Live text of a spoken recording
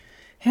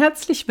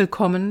Herzlich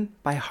willkommen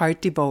bei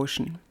Heart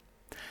Devotion.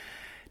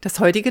 Das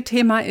heutige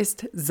Thema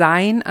ist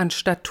Sein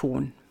anstatt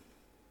tun.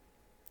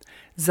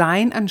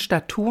 Sein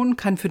anstatt tun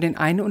kann für den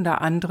einen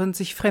oder anderen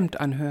sich fremd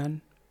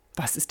anhören.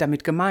 Was ist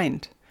damit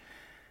gemeint?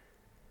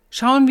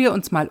 Schauen wir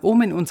uns mal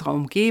um in unserer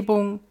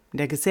Umgebung, in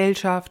der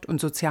Gesellschaft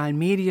und sozialen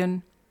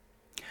Medien.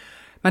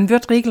 Man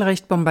wird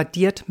regelrecht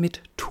bombardiert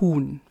mit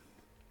Tun.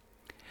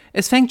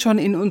 Es fängt schon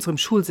in unserem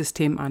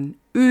Schulsystem an.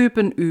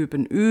 Üben,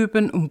 üben,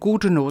 üben, um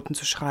gute Noten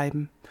zu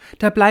schreiben.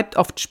 Da bleibt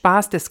oft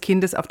Spaß des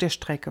Kindes auf der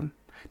Strecke.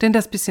 Denn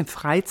das bisschen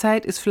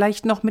Freizeit ist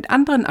vielleicht noch mit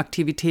anderen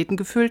Aktivitäten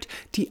gefüllt,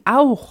 die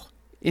auch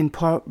in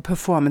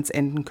Performance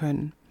enden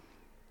können.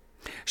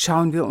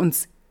 Schauen wir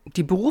uns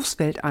die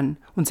Berufswelt an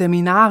und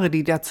Seminare,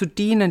 die dazu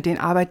dienen, den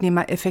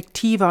Arbeitnehmer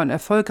effektiver und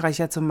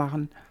erfolgreicher zu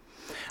machen.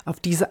 Auf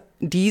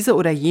diese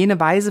oder jene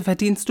Weise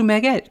verdienst du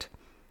mehr Geld.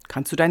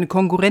 Kannst du deine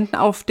Konkurrenten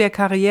auf der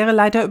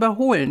Karriereleiter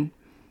überholen?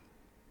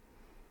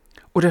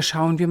 Oder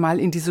schauen wir mal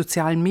in die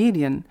sozialen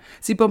Medien.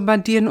 Sie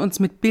bombardieren uns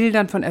mit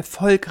Bildern von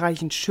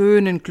erfolgreichen,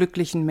 schönen,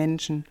 glücklichen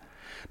Menschen.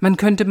 Man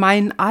könnte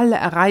meinen, alle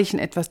erreichen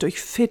etwas durch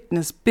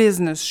Fitness,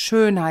 Business,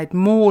 Schönheit,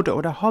 Mode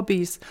oder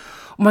Hobbys.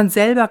 Und man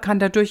selber kann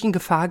dadurch in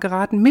Gefahr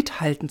geraten,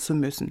 mithalten zu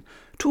müssen.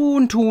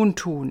 Tun, tun,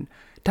 tun.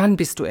 Dann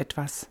bist du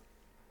etwas.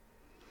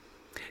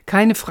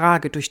 Keine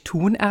Frage, durch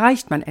Tun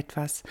erreicht man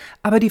etwas.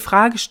 Aber die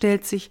Frage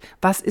stellt sich,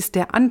 was ist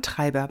der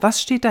Antreiber?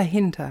 Was steht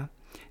dahinter?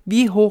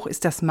 Wie hoch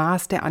ist das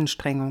Maß der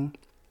Anstrengung?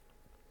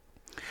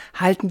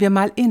 Halten wir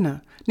mal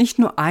inne, nicht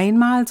nur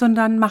einmal,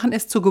 sondern machen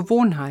es zur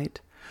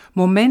Gewohnheit,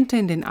 Momente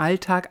in den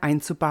Alltag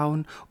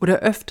einzubauen oder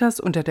öfters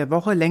unter der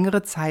Woche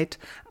längere Zeit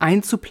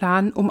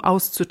einzuplanen, um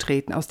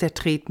auszutreten aus der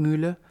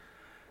Tretmühle,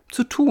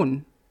 zu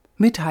tun,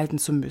 mithalten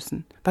zu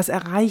müssen, was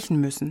erreichen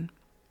müssen.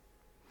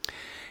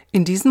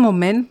 In diesen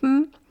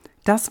Momenten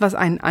das, was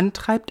einen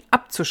antreibt,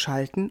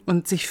 abzuschalten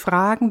und sich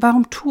fragen,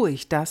 warum tue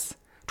ich das?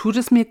 Tut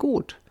es mir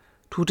gut?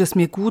 Tut es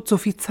mir gut, so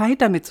viel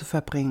Zeit damit zu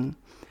verbringen?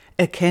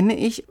 Erkenne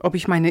ich, ob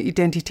ich meine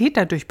Identität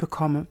dadurch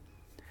bekomme?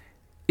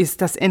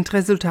 Ist das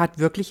Endresultat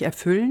wirklich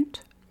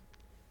erfüllend?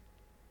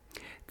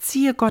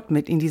 Ziehe Gott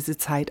mit in diese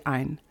Zeit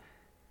ein.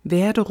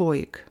 Werde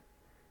ruhig.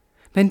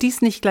 Wenn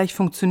dies nicht gleich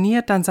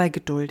funktioniert, dann sei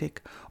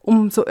geduldig.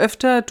 Umso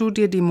öfter du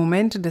dir die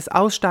Momente des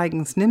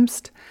Aussteigens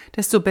nimmst,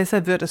 desto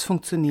besser wird es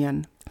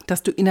funktionieren,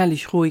 dass du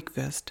innerlich ruhig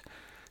wirst.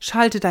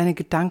 Schalte deine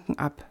Gedanken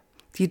ab,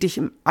 die dich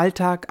im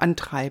Alltag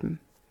antreiben.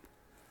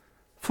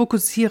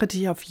 Fokussiere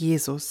dich auf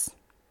Jesus.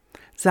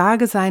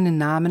 Sage seinen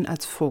Namen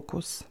als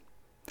Fokus.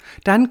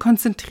 Dann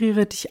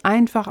konzentriere dich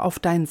einfach auf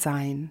dein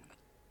Sein.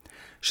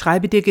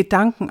 Schreibe dir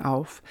Gedanken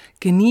auf,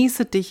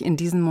 genieße dich in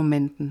diesen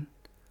Momenten.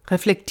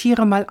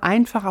 Reflektiere mal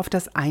einfach auf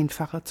das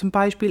Einfache, zum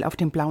Beispiel auf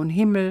den blauen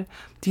Himmel,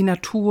 die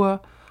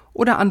Natur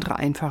oder andere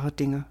einfache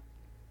Dinge.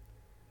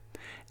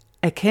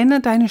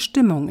 Erkenne deine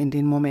Stimmung in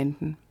den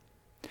Momenten.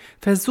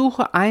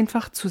 Versuche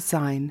einfach zu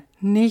sein,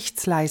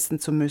 nichts leisten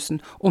zu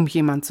müssen, um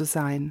jemand zu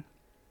sein.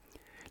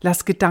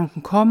 Lass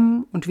Gedanken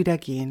kommen und wieder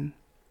gehen.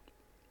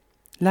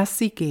 Lass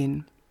sie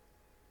gehen.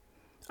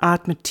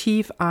 Atme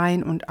tief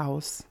ein und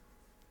aus.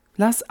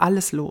 Lass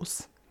alles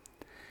los.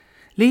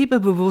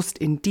 Lebe bewusst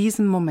in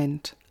diesem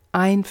Moment.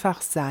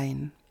 Einfach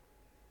sein.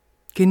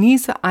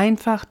 Genieße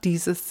einfach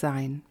dieses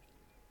Sein.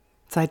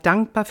 Sei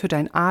dankbar für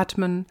dein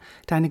Atmen,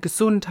 deine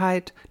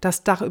Gesundheit,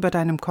 das Dach über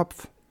deinem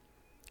Kopf.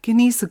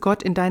 Genieße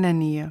Gott in deiner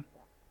Nähe.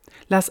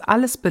 Lass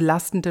alles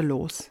Belastende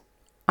los.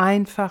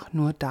 Einfach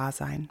nur da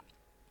sein.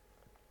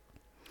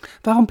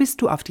 Warum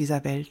bist du auf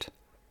dieser Welt?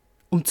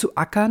 Um zu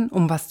ackern,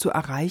 um was zu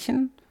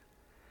erreichen?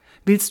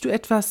 Willst du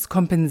etwas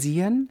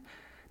kompensieren?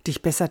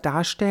 Dich besser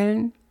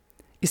darstellen?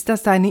 Ist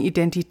das deine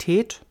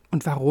Identität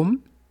und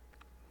warum?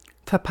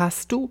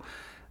 Verpasst du,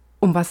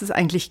 um was es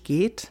eigentlich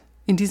geht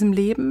in diesem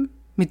Leben,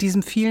 mit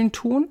diesem vielen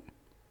Tun?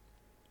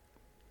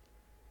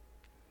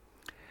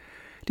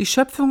 Die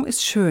Schöpfung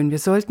ist schön, wir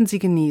sollten sie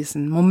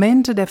genießen,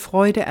 Momente der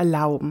Freude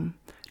erlauben,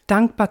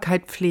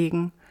 Dankbarkeit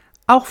pflegen,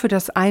 auch für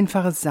das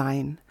einfache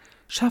Sein.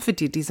 Schaffe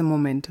dir diese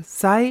Momente,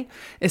 sei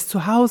es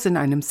zu Hause in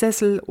einem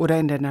Sessel oder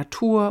in der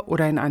Natur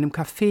oder in einem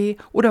Café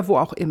oder wo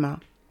auch immer.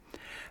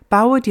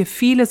 Baue dir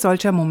viele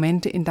solcher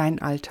Momente in deinen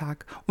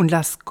Alltag und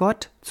lass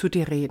Gott zu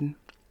dir reden.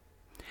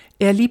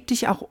 Er liebt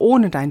dich auch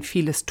ohne dein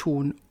vieles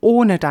Tun,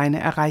 ohne deine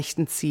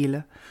erreichten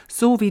Ziele,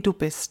 so wie du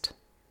bist.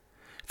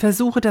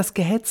 Versuche das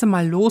Gehetze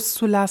mal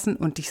loszulassen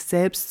und dich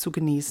selbst zu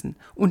genießen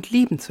und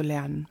lieben zu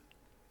lernen.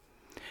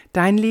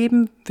 Dein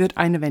Leben wird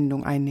eine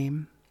Wendung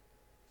einnehmen.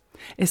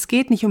 Es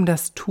geht nicht um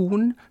das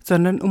Tun,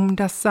 sondern um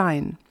das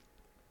Sein.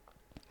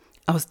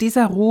 Aus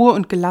dieser Ruhe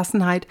und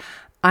Gelassenheit,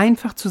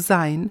 einfach zu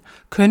sein,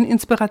 können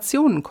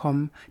Inspirationen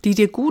kommen, die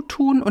dir gut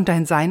tun und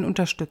dein Sein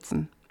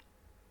unterstützen.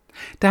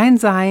 Dein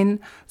Sein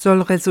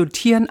soll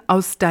resultieren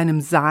aus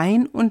deinem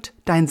Sein und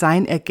dein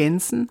Sein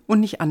ergänzen und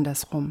nicht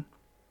andersrum.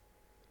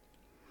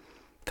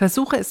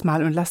 Versuche es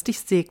mal und lass dich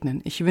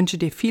segnen. Ich wünsche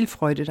dir viel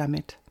Freude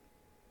damit.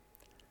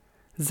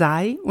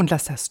 Sei und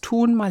lass das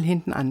Tun mal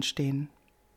hinten anstehen.